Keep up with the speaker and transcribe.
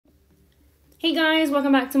Hey guys,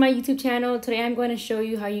 welcome back to my YouTube channel. Today I'm going to show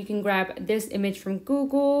you how you can grab this image from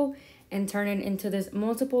Google and turn it into this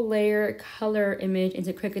multiple layer color image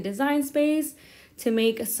into Cricut Design Space to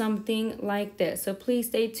make something like this. So please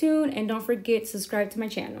stay tuned and don't forget to subscribe to my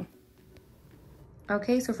channel.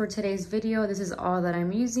 Okay, so for today's video, this is all that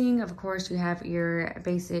I'm using. Of course, you have your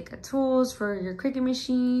basic tools for your Cricut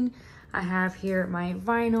machine. I have here my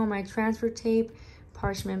vinyl, my transfer tape,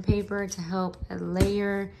 parchment paper to help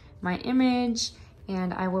layer my image,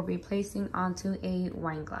 and I will be placing onto a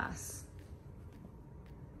wine glass.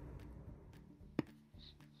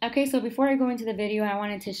 Okay, so before I go into the video, I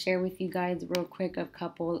wanted to share with you guys real quick a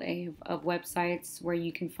couple of websites where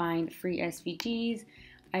you can find free SVGs.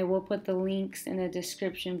 I will put the links in the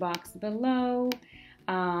description box below.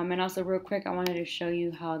 And also real quick, I wanted to show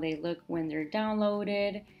you how they look when they're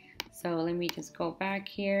downloaded. So let me just go back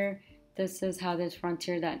here. This is how this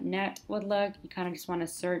frontier.net would look. You kind of just want to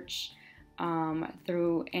search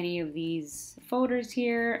through any of these folders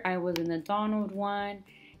here. I was in the Donald one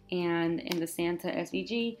and in the Santa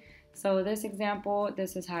SVG. So this example,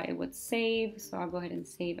 this is how it would save. So I'll go ahead and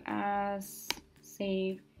save as,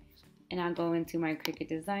 save, and I'll go into my Cricut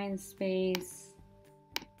Design Space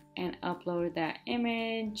and upload that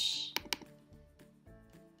image.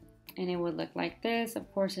 And it would look like this,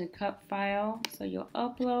 of course, in a cup file. So you'll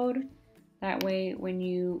upload. That way, when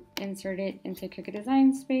you insert it into Cricut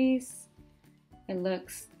Design Space, it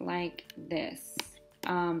looks like this.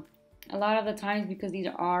 A lot of the times, because these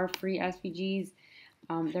are free SVGs,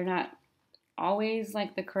 they're not always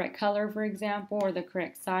like the correct color, for example, or the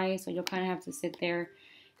correct size. So you'll kind of have to sit there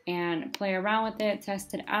and play around with it,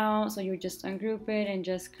 test it out. So you just ungroup it and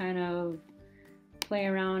just kind of play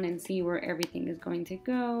around and see where everything is going to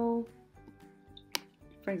go.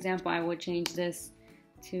 For example, I would change this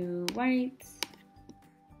to white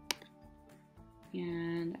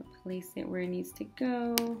and place it where it needs to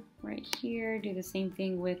go, right here. Do the same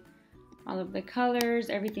thing with all of the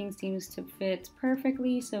colors. Everything seems to fit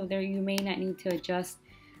perfectly, so there you may not need to adjust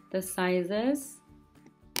the sizes.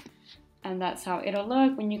 And that's how it'll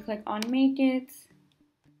look when you click on make it.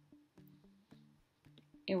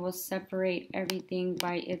 It will separate everything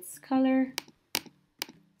by its color.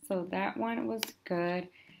 So that one was good.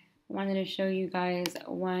 Wanted to show you guys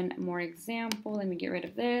one more example. Let me get rid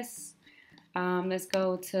of this. Let's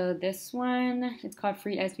go to this one. It's called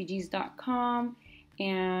freesvgs.com,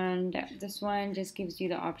 and this one just gives you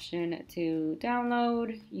the option to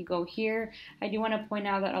download. You go here. I do want to point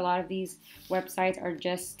out that a lot of these websites are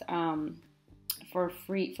just for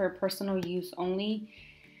personal use only.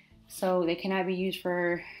 So they cannot be used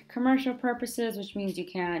for commercial purposes, which means you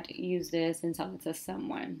can't use this and sell it to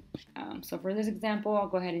someone. So for this example, I'll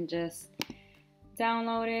go ahead and just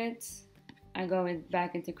download it. I go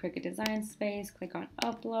back into Cricut Design Space, click on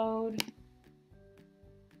upload.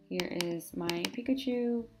 Here is my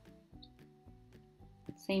Pikachu.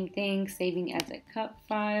 Same thing, saving as a cup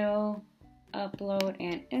file, upload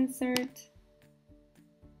and insert.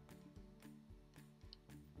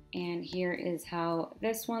 And here is how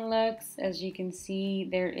this one looks. As you can see,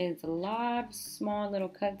 there is a lot of small little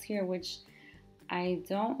cuts here, which I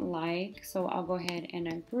don't like. So I'll go ahead and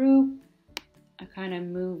ungroup. I kind of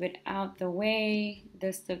move it out the way.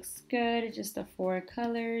 This looks good, just the 4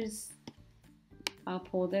 colors. I'll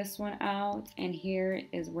pull this one out, and here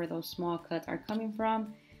is where those small cuts are coming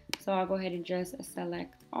from. So I'll go ahead and just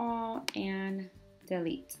select all and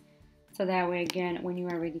delete. So that way, again, when you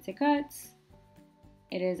are ready to cut,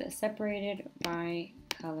 it is separated by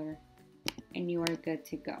color and you are good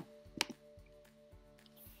to go.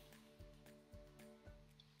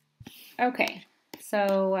 Okay,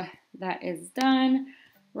 so that is done.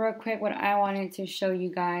 Real quick, what I wanted to show you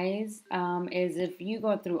guys is if you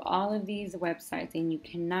go through all of these websites and you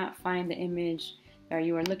cannot find the image that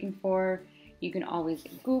you are looking for, you can always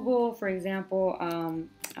Google. For example,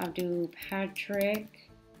 I'll do Patrick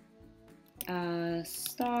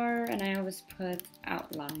star, and I always put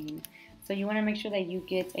outline. So you want to make sure that you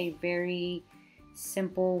get a very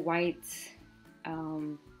simple white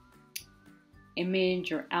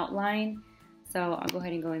image or outline. So I'll go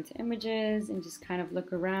ahead and go into images and just kind of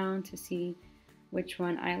look around to see which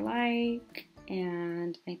one I like,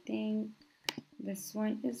 and I think this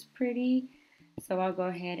one is pretty. So I'll go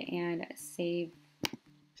ahead and save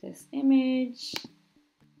this image.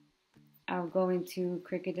 I'll go into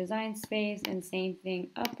Cricut Design Space and same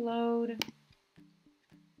thing, upload.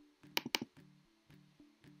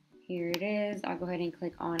 Here it is. I'll go ahead and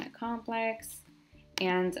click on complex.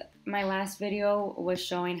 And my last video was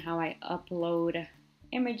showing how I upload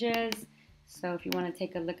images. So if you want to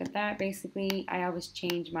take a look at that, basically I always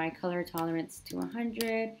change my color tolerance to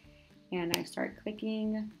 100 and I start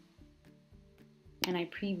clicking and I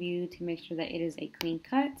preview to make sure that it is a clean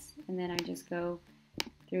cut, and then I just go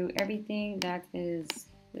through everything that is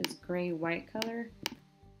this gray white color.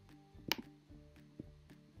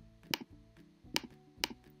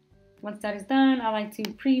 Once that is done, I like to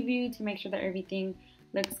preview to make sure that everything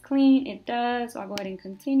looks clean. It does, so I'll go ahead and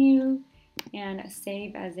continue and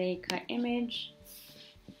save as a cut image.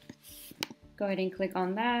 Go ahead and click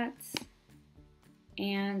on that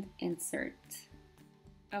and insert.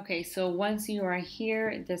 Okay, so once you are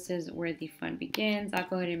here, this is where the fun begins. I'll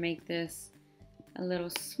go ahead and make this a little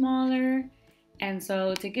smaller. And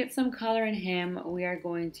so to get some color in him, we are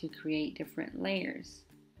going to create different layers.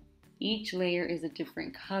 Each layer is a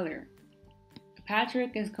different color.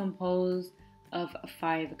 Patrick is composed of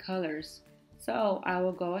 5 colors. So I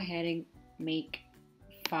will go ahead and make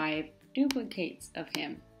 5 duplicates of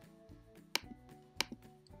him.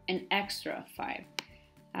 An extra 5.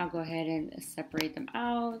 I'll go ahead and separate them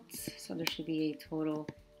out. So there should be a total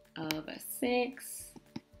of 6.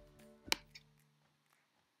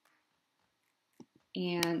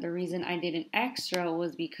 And the reason I did an extra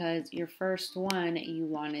was because your first one, you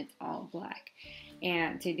want it all black.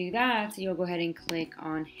 And to do that, you'll go ahead and click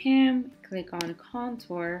on him, click on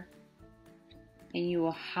contour, and you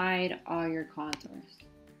will hide all your contours.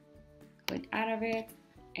 Click out of it,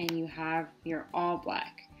 and you have your all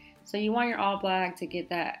black. So you want your all black to get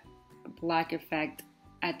that black effect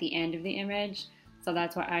at the end of the image. So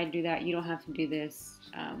that's why I do that. You don't have to do this,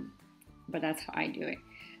 but that's how I do it.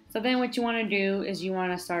 So then what you want to do is you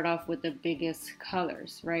want to start off with the biggest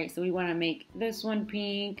colors, right? So we want to make this one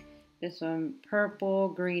pink, this one purple,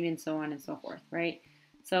 green, and so on and so forth, right?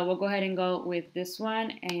 So we'll go ahead and go with this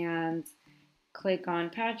one and click on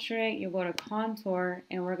Patrick. You'll go to contour,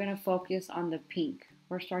 and we're going to focus on the pink.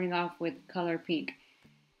 We're starting off with color pink.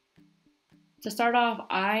 To start off,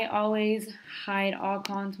 I always hide all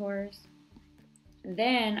contours.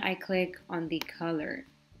 Then I click on the color,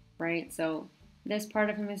 right? So this part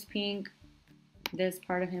of him is pink, this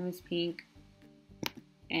part of him is pink,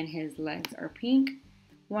 and his legs are pink.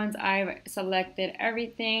 Once I've selected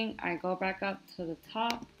everything, I go back up to the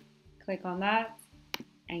top, click on that,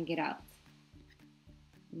 and get out.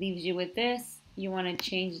 Leaves you with this. You want to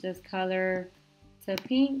change this color to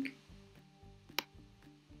pink,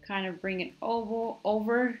 kind of bring it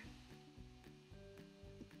over,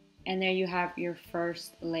 and there you have your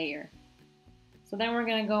first layer. So then we're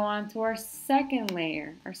gonna go on to our second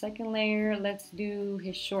layer. Our second layer, let's do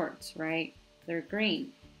his shorts, right? They're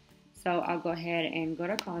green. So I'll go ahead and go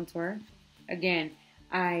to contour. Again,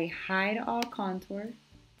 I hide all contour.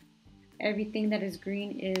 Everything that is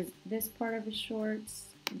green is this part of his shorts,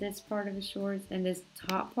 this part of his shorts, and this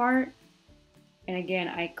top part. And again,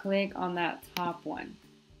 I click on that top one.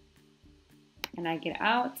 And I get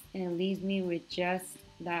out, and it leaves me with just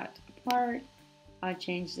that part. I'll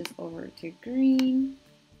change this over to green.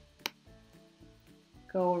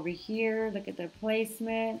 Go over here, look at the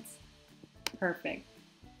placement. Perfect.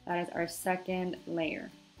 That is our second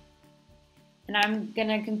layer. And I'm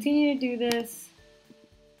gonna continue to do this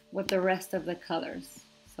with the rest of the colors.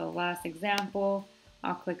 So last example,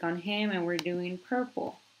 I'll click on him and we're doing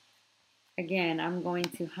purple. Again, I'm going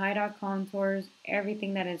to hide our contours.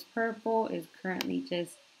 Everything that is purple is currently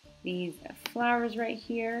just these flowers right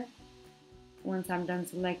here. Once I'm done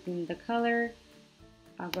selecting the color,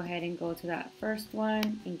 I'll go ahead and go to that first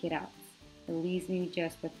one and get out. It leaves me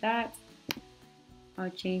just with that.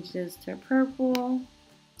 I'll change this to purple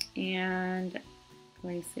and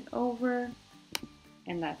place it over,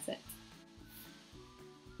 and that's it.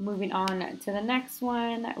 Moving on to the next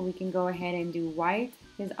one, we can go ahead and do white.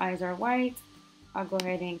 His eyes are white. I'll go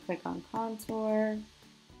ahead and click on contour,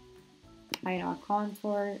 hide all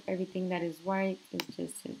contour. Everything that is white is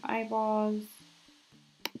just his eyeballs.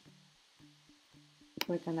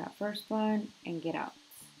 Click on that first one and get out.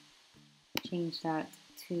 Change that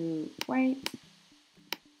to white.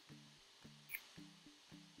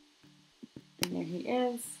 And there he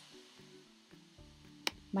is.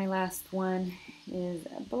 My last one is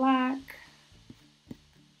black.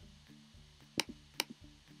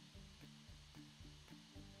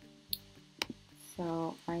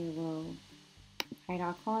 So I will hide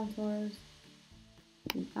all contours.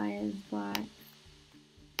 His eye is black.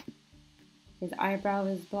 His eyebrow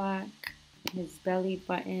is black. His belly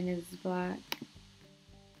button is black.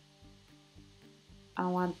 I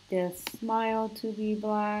want this smile to be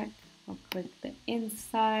black. I'll click the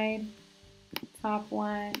inside, top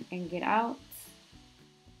one, and get out.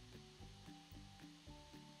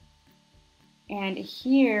 And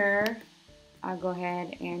here, I'll go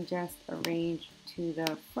ahead and just arrange to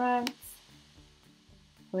the front.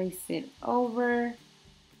 place it over.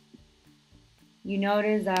 You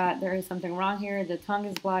notice that there is something wrong here. The tongue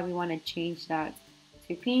is black. We want to change that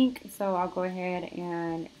to pink. So I'll go ahead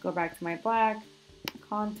and go back to my black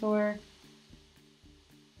contour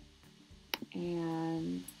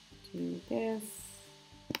and do this.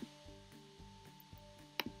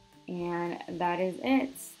 And that is it.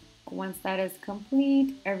 Once that is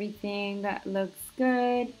complete, everything looks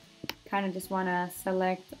good. Kind of just want to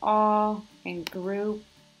select all and group.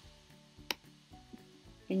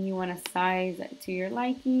 And you want to size to your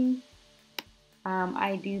liking.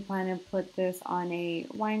 I do plan to put this on a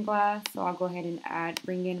wine glass, so I'll go ahead and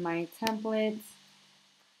bring in my templates.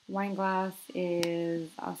 Wine glass is,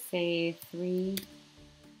 I'll say 3.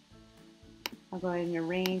 I'll go ahead and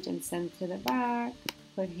arrange and send to the back.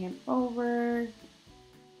 Put him over.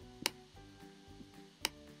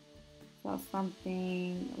 So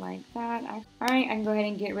something like that. All right, I can go ahead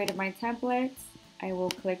and get rid of my templates. I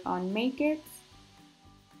will click on Make It.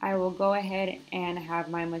 I will go ahead and have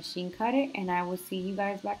my machine cut it, and I will see you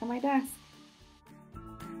guys back on my desk.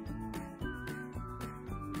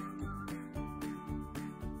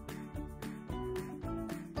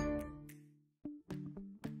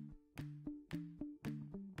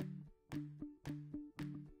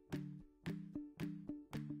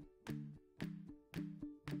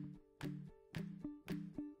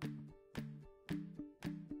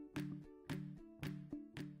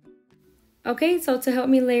 Okay, so to help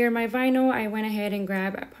me layer my vinyl, I went ahead and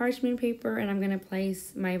grabbed a parchment paper, and I'm going to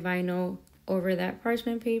place my vinyl over that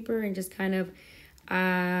parchment paper and just kind of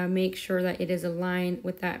make sure that it is aligned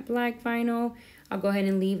with that black vinyl. I'll go ahead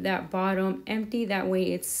and leave that bottom empty, that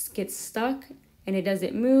way it gets stuck and it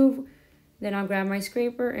doesn't move. Then I'll grab my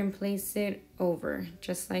scraper and place it over.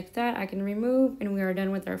 Just like that, I can remove, and we are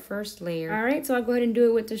done with our first layer. All right, so I'll go ahead and do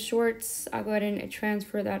it with the shorts. I'll go ahead and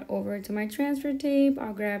transfer that over to my transfer tape.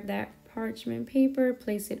 I'll grab that parchment paper,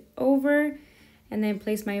 place it over, and then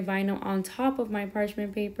place my vinyl on top of my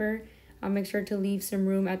parchment paper. I'll make sure to leave some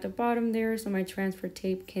room at the bottom there so my transfer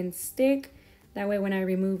tape can stick. That way when I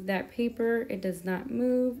remove that paper, it does not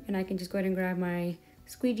move, and I can just go ahead and grab my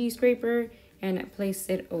squeegee scraper and place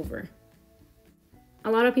it over.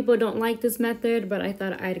 A lot of people don't like this method, but I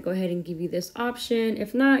thought I'd go ahead and give you this option.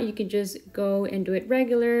 If not, you can just go and do it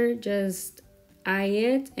regular. Just eye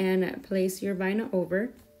it and place your vinyl over.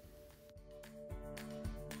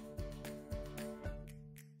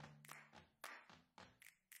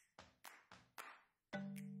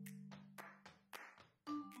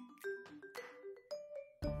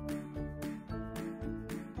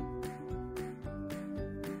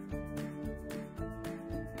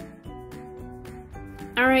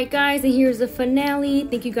 Alright guys, and here's the finale.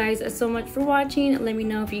 Thank you guys so much for watching. Let me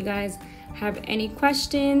know if you guys have any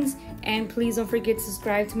questions, and please don't forget to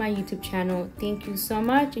subscribe to my YouTube channel. Thank you so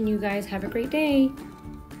much, and you guys have a great day.